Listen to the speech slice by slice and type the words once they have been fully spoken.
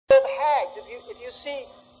hags. If you see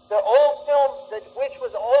the old film, the witch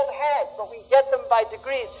was old hag, but we get them by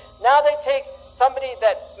degrees. Now they take somebody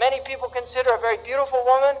that many people consider a very beautiful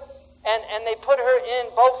woman, and they put her in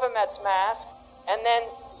Baphomet's mask, and then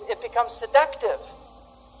it becomes seductive.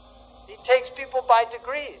 He takes people by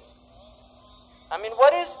degrees. I mean,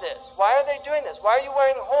 what is this? Why are they doing this? Why are you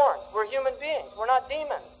wearing horns? We're human beings. We're not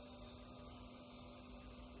demons.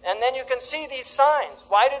 And then you can see these signs.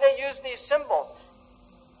 Why do they use these symbols?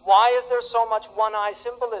 Why is there so much one-eye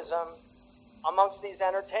symbolism amongst these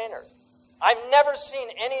entertainers? I've never seen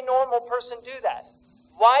any normal person do that.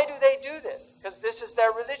 Why do they do this? Because this is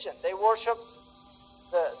their religion. They worship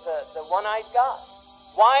the one-eyed God.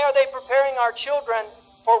 Why are they preparing our children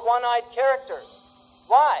for one-eyed characters?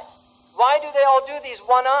 Why? Why do they all do these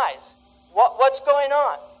one eyes? What's going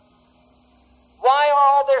on? Why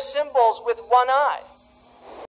are all their symbols with one eye?